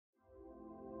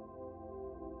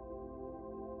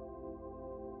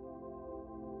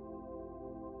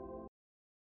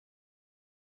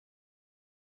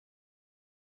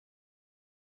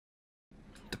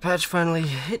patch finally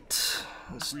hit.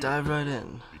 Let's dive right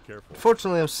in.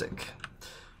 Fortunately, I'm sick,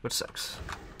 which sucks.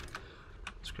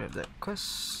 Let's grab that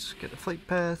quest, get the flight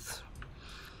path.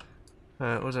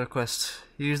 Alright, what's our quest?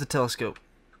 Use the telescope.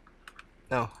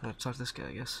 Oh, I have to talk to this guy,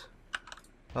 I guess.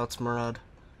 Oh, it's Murad.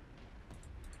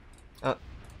 Oh,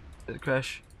 did it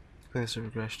crash? I think the server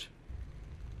crashed.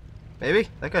 Maybe?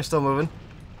 That guy's still moving.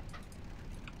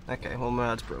 Okay, well,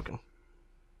 Murad's broken.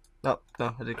 Oh,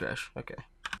 no, it did crash. Okay.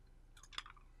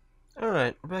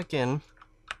 Alright, we're back in.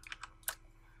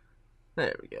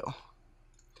 There we go.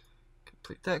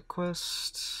 Complete that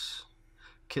quest.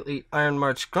 Kill 8 Iron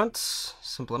March grunts.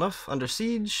 Simple enough. Under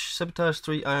siege. Sabotage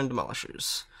 3 Iron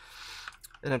Demolishers.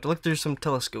 And I have to look through some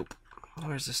telescope.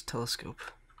 Where's this telescope?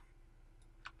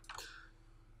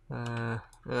 I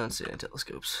don't see any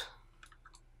telescopes.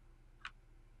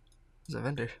 There's a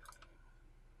vendor.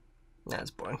 Nah,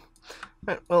 it's boring.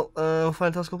 Alright, well, we'll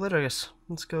find a telescope later, I guess.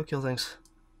 Let's go kill things.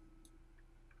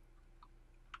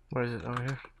 Where is it? Over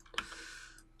here?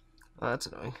 Oh, that's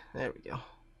annoying. There we go.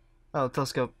 Oh, the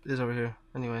telescope is over here.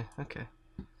 Anyway, okay.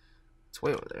 It's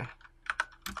way over there.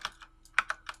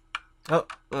 Oh,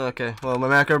 okay. Well, my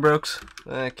macro broke.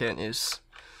 I can't use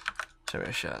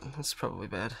Chimera Shot. That's probably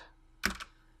bad.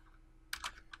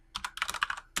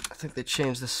 I think they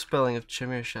changed the spelling of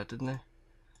Chimera Shot, didn't they?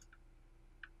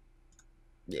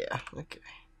 Yeah, okay.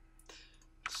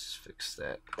 Let's fix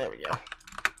that. There we go.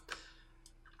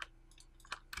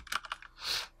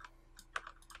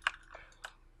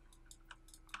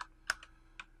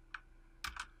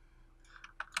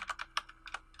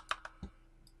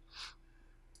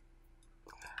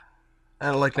 I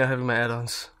don't like not having my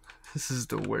add-ons. This is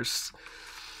the worst.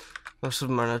 Most of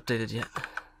them aren't updated yet.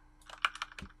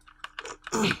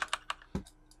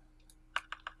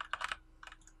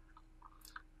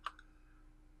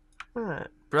 Alright.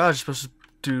 Barrage is supposed to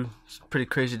do some pretty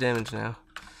crazy damage now.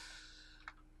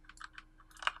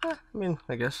 I mean,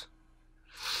 I guess.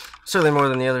 Certainly more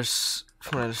than the others,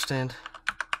 from what I understand.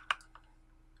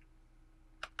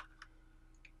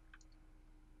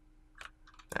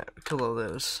 Alright, we kill all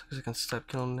those, because I can stop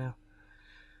killing them now.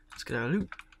 Let's get our loot.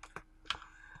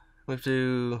 We have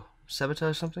to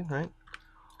sabotage something, right?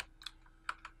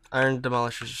 Iron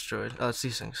Demolishers destroyed. Oh, it's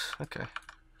these things. Okay.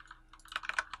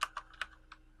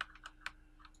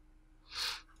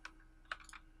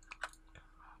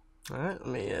 Alright, let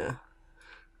me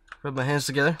rub my hands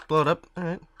together, blow it up.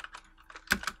 Alright.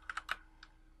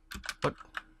 What?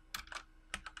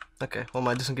 Okay, well,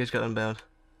 my disengage got unbound.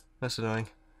 That's annoying.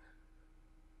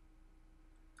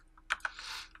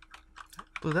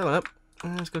 Blew that one up.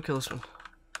 Let's go kill this one.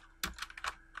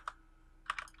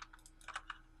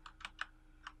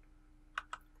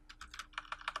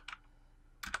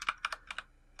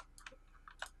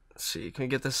 Let's see, can we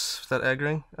get this without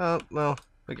aggroing? Oh, well,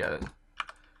 we got it.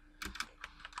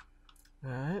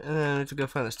 Alright, and then we have to go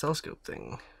find this telescope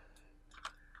thing.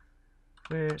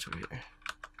 Where's over here?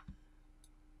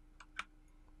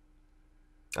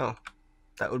 Oh,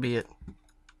 that would be it.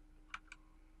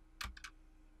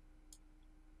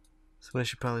 Somebody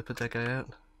should probably put that guy out.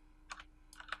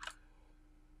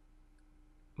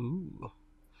 Ooh.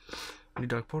 New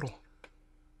dark portal.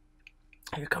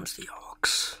 Here comes the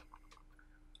Orcs.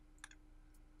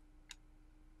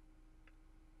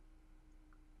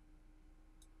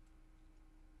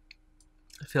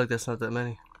 I feel like that's not that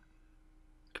many.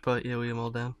 Could probably AoE them all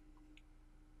down.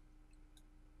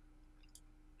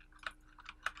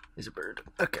 He's a bird.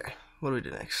 Okay, what do we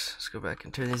do next? Let's go back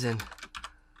and turn these in.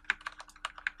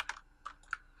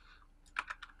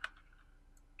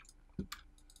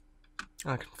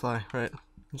 I can fly, right?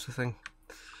 That's the thing.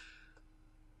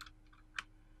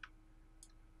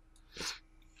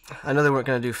 I know they weren't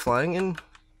going to do flying in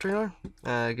Draenor.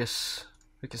 I guess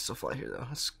we can still fly here though.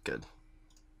 That's good.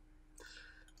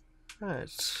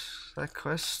 Alright, that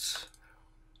quest.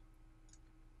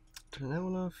 Turn that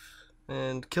one off.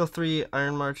 And kill 3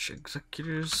 Iron March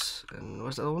Executors. And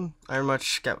what's the other one? Iron March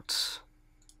Scouts.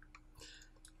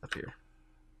 Up here.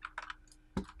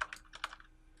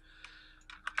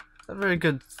 Not very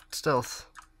good stealth.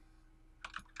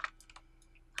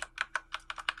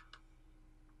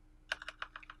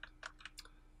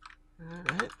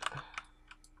 Alright.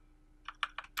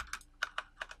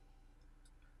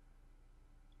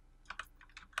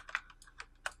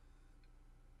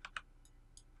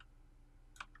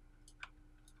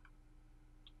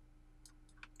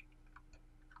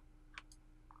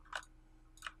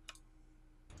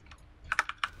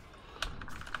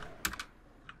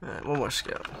 Alright, one more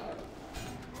scout.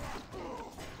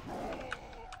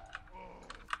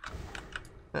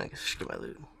 I guess I should get my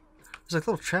loot. There's like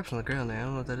little traps on the ground there. I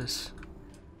don't know what that is.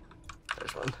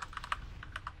 There's one.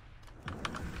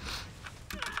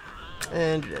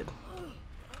 And you're dead.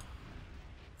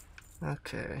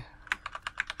 Okay.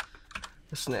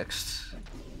 What's next?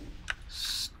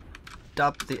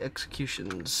 Stop the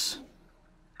executions.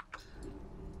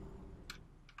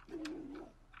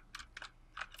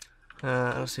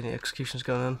 I don't see any executions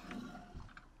going on.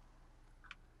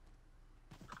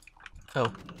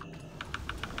 Oh.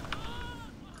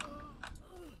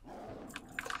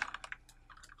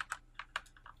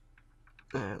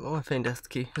 Alright, well, my Feign Death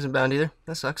key isn't bound either.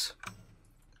 That sucks.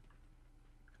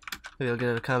 Maybe I'll get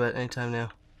out of combat anytime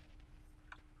now.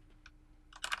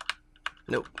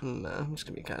 Nope. I'm just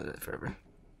gonna be kind of dead forever.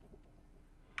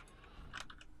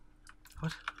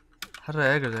 What? How did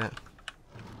I aggro that?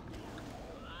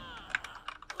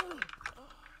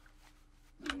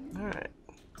 Alright.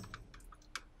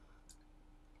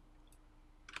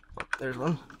 Oh, there's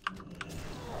one.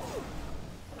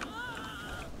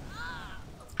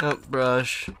 Oh,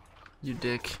 brush. You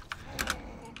dick.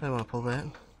 I don't want to pull that.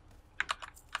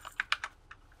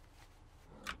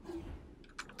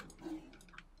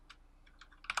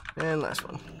 And last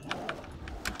one.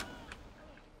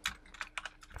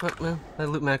 Oh, no. That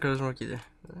loot macro doesn't work either.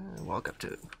 Walk up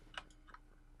to it.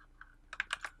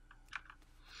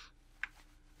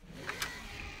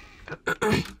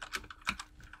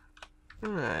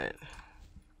 Alright.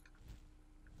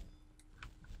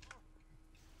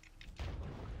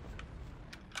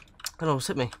 That almost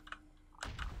hit me.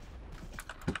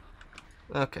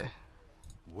 Okay.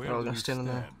 We're all gonna stand on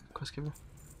the quest giver.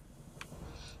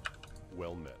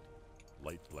 Well met.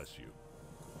 Light bless you.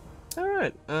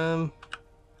 Alright,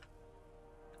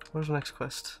 where's the next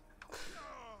quest?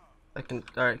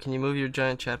 Alright, can you move your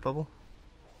giant chat bubble?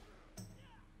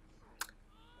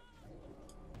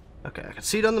 Okay, I can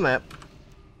see it on the map.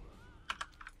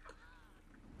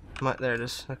 There it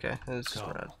is. Okay, and it's just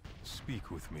Murad.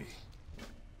 Speak with me.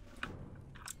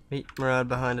 Meet Murad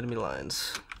behind enemy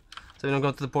lines. So we don't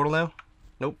go through the portal now?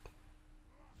 Nope.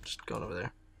 Just going over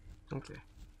there. Okay.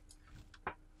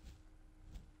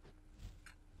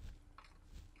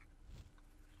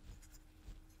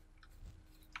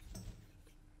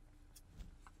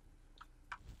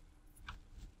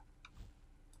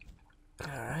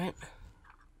 Alright.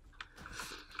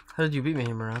 How did you beat me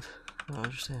here, Murad? I don't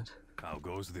understand. How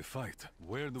goes the fight?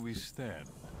 Where do we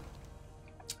stand?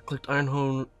 Clicked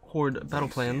Iron Horde battle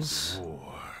plans.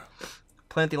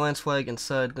 Plant the alliance flag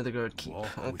inside Netherguard Keep.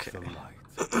 Okay.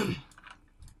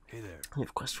 Hey there. You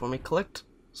have quest for me. Collect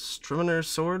Struminer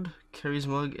Sword, Carrie's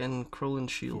Mug, and Krolin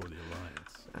Shield. For the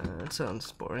alliance. That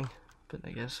sounds boring, but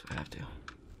I guess we have to.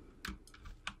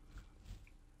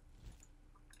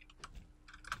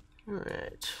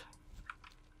 Alright.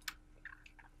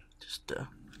 Just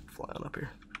fly on up here.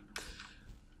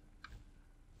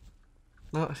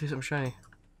 No, I see something shiny.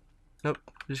 Nope,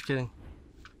 just kidding.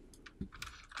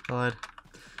 I lied.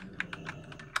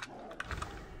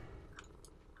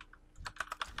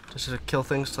 Just to kill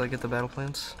things till I get the battle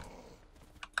plans.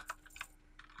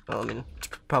 Well, I mean, it's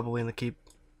probably in the keep.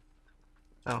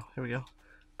 Oh, here we go.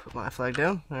 Put my flag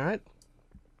down. Alright.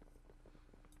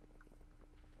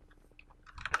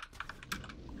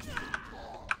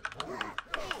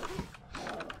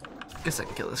 Guess I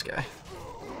can kill this guy.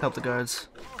 Help the guards.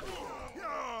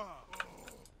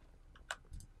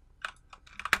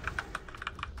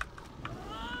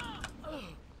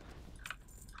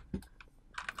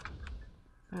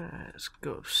 Alright, let's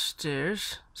go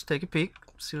upstairs. Let's take a peek,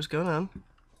 see what's going on.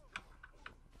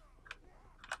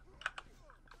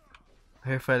 I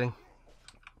hear fighting.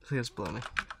 I think it's below me.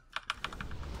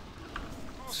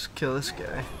 Let's kill this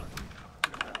guy.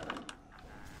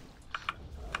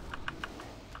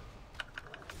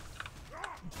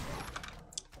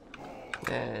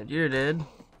 And you're dead.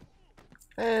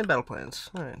 And battle plans.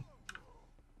 Alright.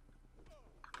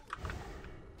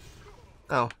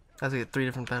 Oh, I have to get 3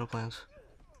 different battle plans.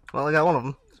 Well, I got one of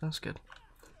them, so that's good.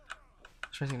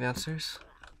 Is there anything downstairs?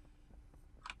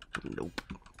 Nope.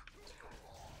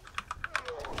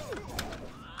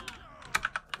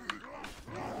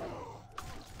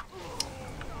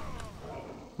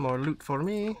 More loot for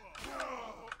me.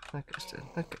 That guy's dead.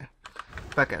 Okay.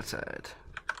 Back outside.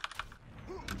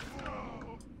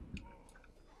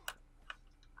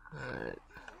 Alright.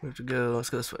 We have to go. Let's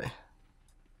go this way. We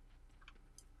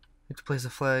have to place the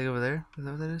flag over there. Is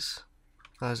that what that is?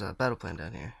 Oh, there's a battle plan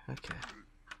down here. Okay.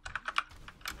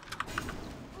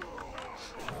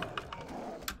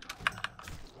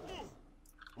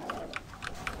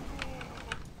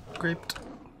 Graped.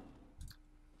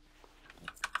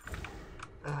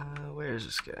 Where is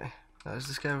this guy? Oh, is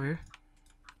this guy over here?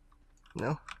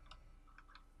 No?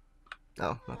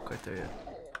 Oh, not quite there yet.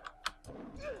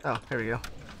 Oh, here we go.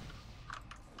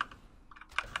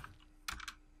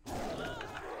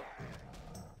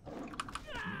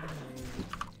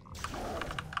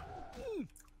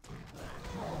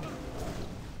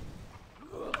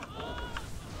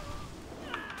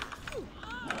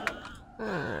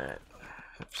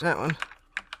 that one.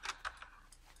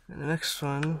 And the next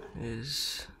one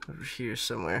is over here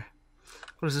somewhere.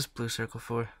 What is this blue circle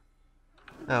for?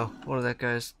 Oh, one of that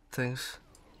guy's things.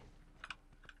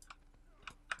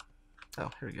 Oh,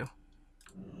 here we go.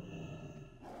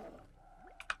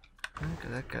 Look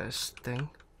at that guy's thing.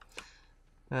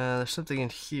 There's something in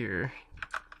here.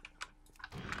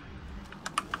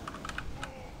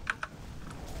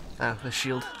 Oh, the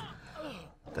shield.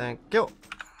 Thank you.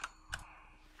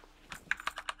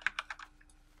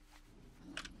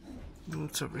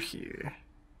 What's over here?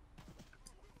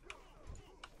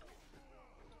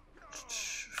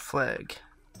 Flag.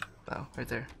 Oh, right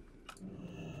there.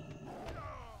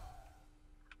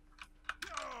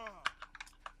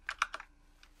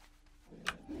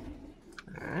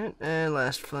 Alright, and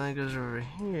last flag goes over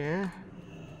here.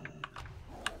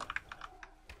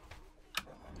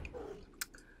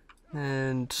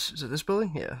 And is it this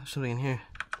building? Yeah, there's something in here.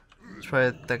 It's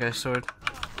probably that guy's sword.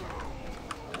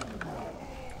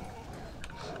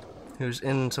 He was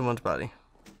in someone's body.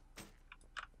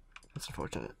 That's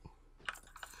unfortunate.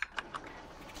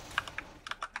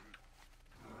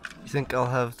 You think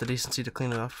I'll have the decency to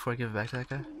clean it off before I give it back to that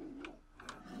guy?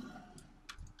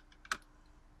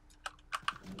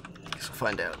 Guess we'll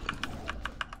find out.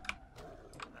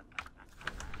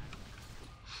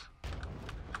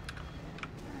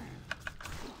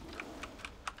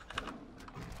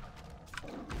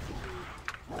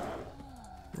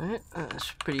 Alright,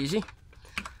 that's pretty easy.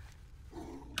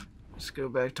 Let's go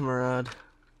back to Murad.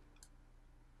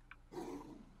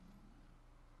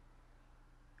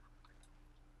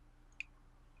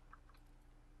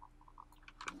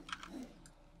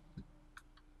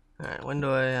 Alright, when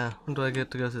do I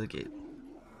get to go through the gate?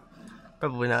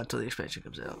 Probably not until the expansion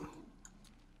comes out.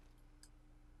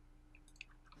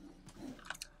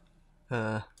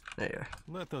 There you are.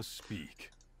 Let us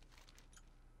speak.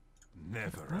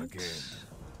 Never Right. again.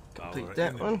 Complete Our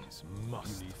that one. enemies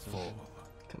must fall.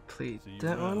 Complete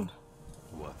that one.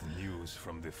 What news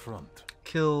from the front?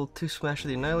 Kill 2 Smasher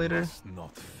the Annihilator. Must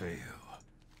not fail.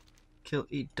 Kill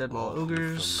 8 Deadmall All with the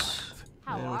Ogres. light.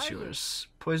 How And what's are you? yours?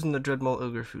 Poison the Dreadmall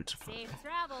Ogre food supply. Safe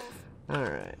travels.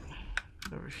 Alright.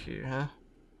 Over here, huh?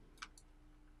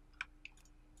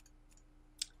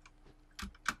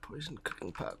 Poison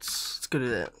cooking pots. Let's go do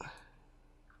that.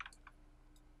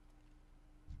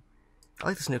 I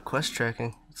like this new quest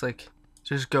tracking. It's like,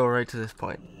 just go right to this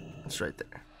point. It's right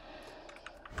there.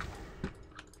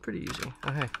 Pretty easy.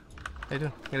 Oh, hey. How you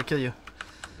doing? I'm gonna kill you.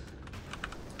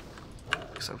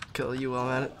 Guess I'll kill you while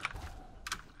I'm at it.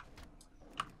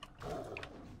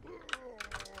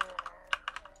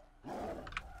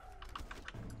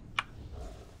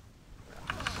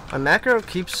 My macro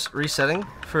keeps resetting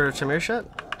for a Chimera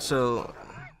shot, so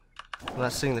I'm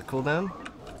not seeing the cooldown.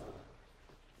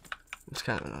 It's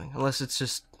kind of annoying. Unless it's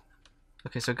just...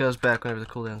 Okay, so it goes back whenever the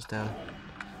cooldown's down.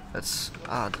 That's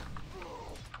odd.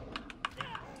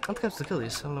 I'm supposed to kill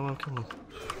these. I don't know why I'm killing them.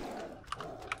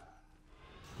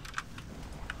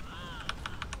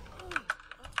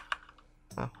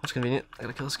 Oh, that's convenient. I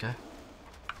gotta kill this guy.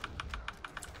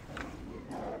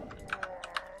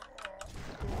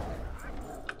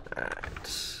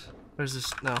 Alright. Where's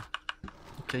this? No.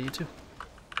 I'll kill you too.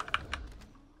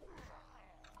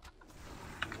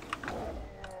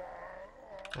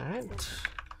 Alright.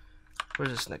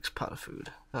 Where's this next pot of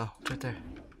food? Oh, it's right there.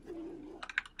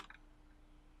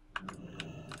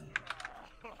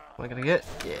 Am I gonna get?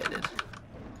 Yeah, I did. Do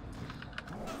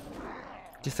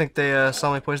you think they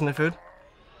saw me poison their food?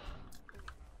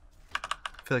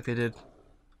 I feel like they did.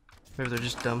 Maybe they're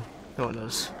just dumb. No one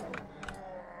knows.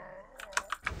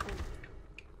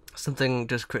 Something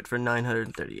just crit for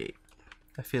 938.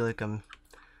 I feel like I'm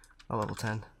a level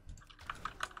 10.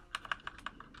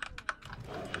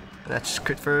 That's just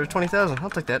crit for 20,000.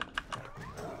 I'll take that.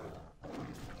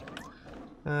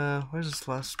 Where's this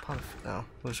last pot of food? Oh,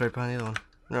 it was right behind the other one.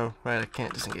 No, right, I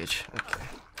can't disengage. Okay.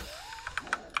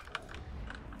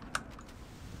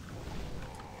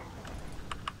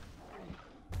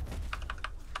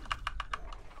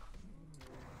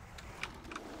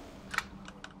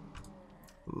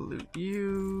 Loot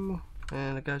you,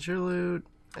 and I got your loot,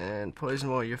 and poison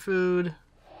all your food.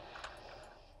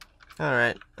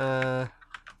 Alright,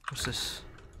 what's this?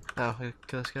 Oh, I gotta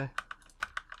kill this guy.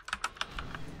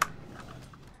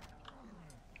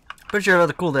 Pretty sure about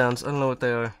the cooldowns, I don't know what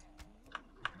they are.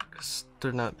 Because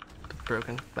they're not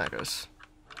broken macros.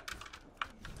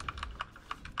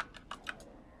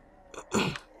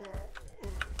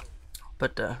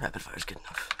 But rapid fire is good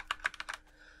enough.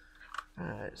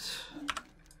 Alright.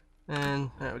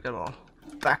 And there we got them all.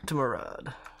 Back to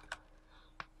Murad.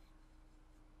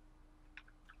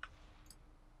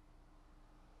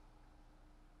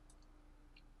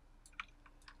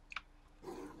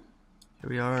 Here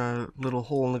we are in our little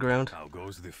hole in the ground. How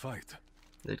goes the fight?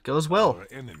 It goes well. Our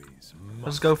enemies Let's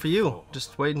must go for you. fall.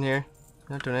 Just waiting here.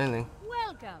 Not doing anything.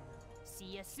 Welcome.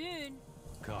 See you soon.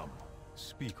 Come,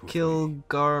 speak with Kill me.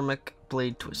 Garmic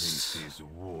Blade Twists. This is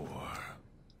war.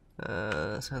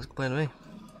 Sounds like a plan to me.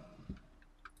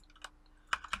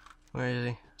 Where is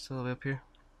he? Still all the way up here?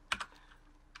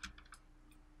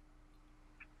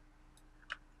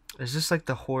 Is this like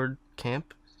the Horde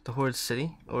camp? The Horde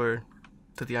city? Or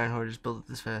did the Iron Horde just build it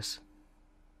this fast?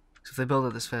 'Cause if they build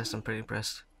it this fast, I'm pretty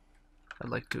impressed. I'd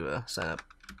like to sign up.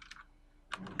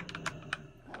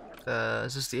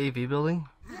 Is this the AV building?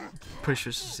 Pretty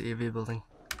sure this is the AV building.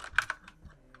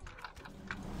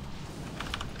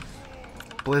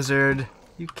 Blizzard,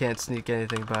 you can't sneak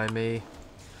anything by me.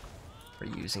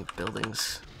 We're using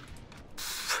buildings.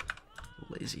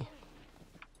 Lazy.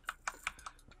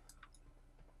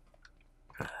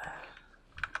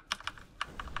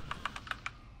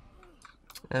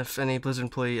 If any Blizzard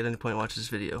employee at any point watches this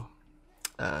video,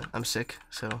 I'm sick,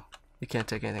 so you can't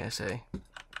take anything I say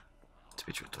to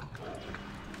be truthful.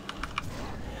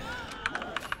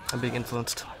 I'm being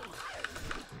influenced.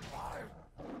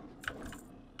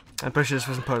 I'm pretty sure this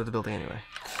wasn't part of the building anyway.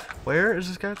 Where is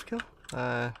this guy to kill?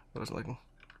 I wasn't looking.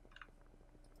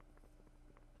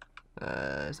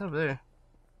 He's over there.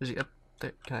 Is he up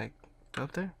there? Can I go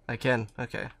up there? I can.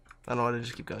 Okay. I don't know why I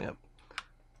just keep going up.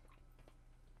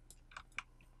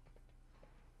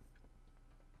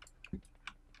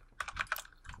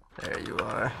 There you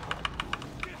are.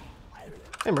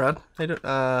 Hey, Murad. How you doing?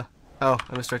 Oh,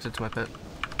 I'm distracted to my pet.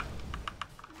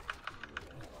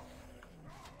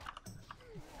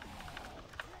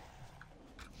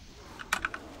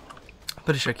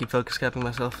 Pretty sure I keep focus capping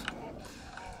myself.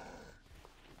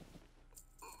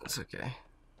 It's okay.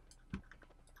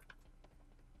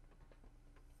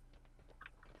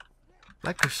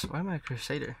 Why am I a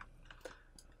Crusader?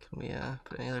 Can we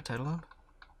put any other title on?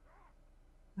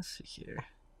 Let's see here.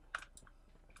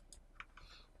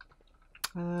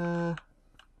 Where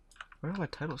do my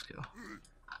titles go?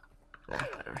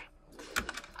 Whatever.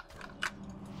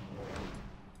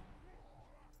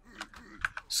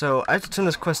 So I have to turn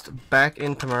this quest back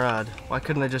into Murad. Why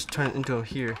couldn't I just turn it into him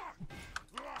here?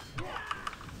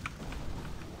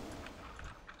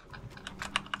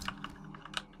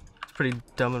 It's pretty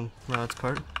dumb on Murad's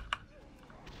part.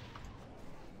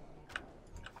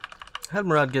 How'd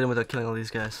Murad get in without killing all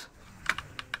these guys?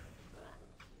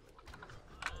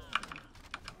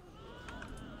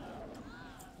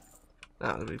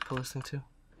 Oh, did we pull this thing too?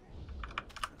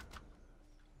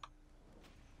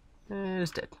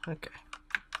 It's dead. Okay.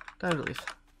 Time to leave.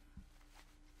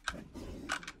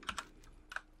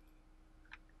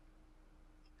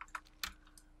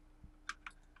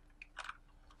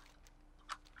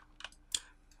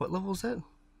 What level is that?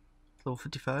 Level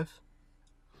 55?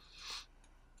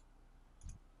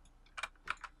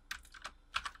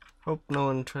 Hope no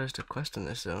one tries to quest in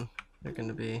this zone. They're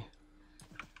gonna be...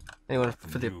 anyone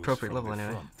for the appropriate level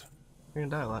anyway. You're gonna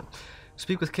die a lot.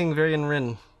 Speak with King Varian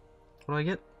Rin. What do I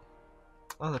get?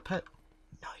 Oh, the pet.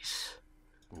 Nice.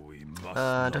 We must do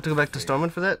I have to go back to fail.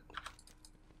 Stormwind for that?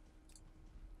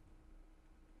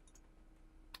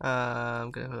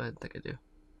 I'm gonna go ahead and think I do.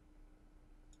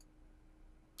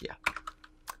 Yeah.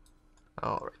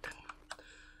 Alright then.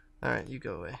 Alright, you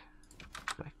go away.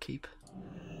 My keep.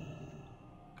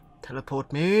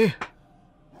 Teleport me!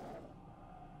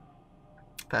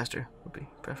 Faster would be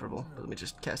preferable, but let me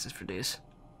just cast this for days.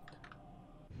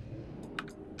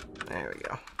 There we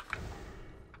go.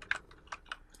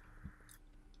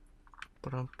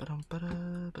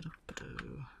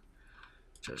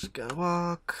 Just gotta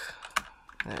walk.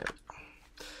 There we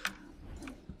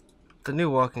go. The new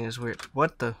walking is weird.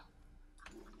 What the?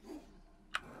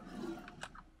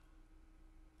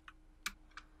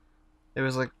 It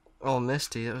was like all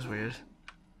misty. That was weird.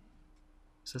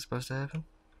 Is this supposed to happen?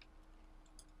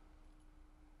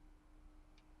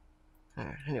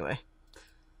 Alright, anyway.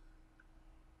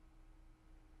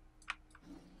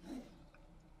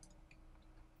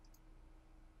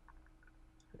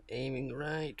 Aiming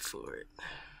right for it.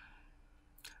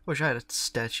 Wish I had a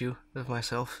statue of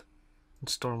myself in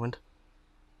Stormwind.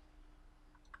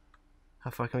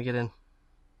 How far can we get in?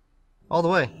 All the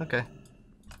way, okay.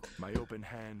 My open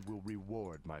hand will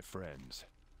reward my friends,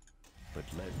 but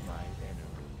let my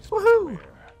enemies Woohoo!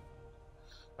 beware.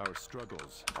 Our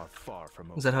struggles are far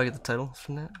from over. Is that how I get the title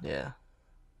from that? Yeah.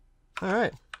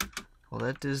 Alright. Well,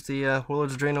 that is the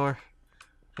Warlords of Draenor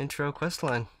intro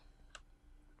questline.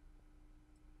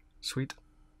 Sweet.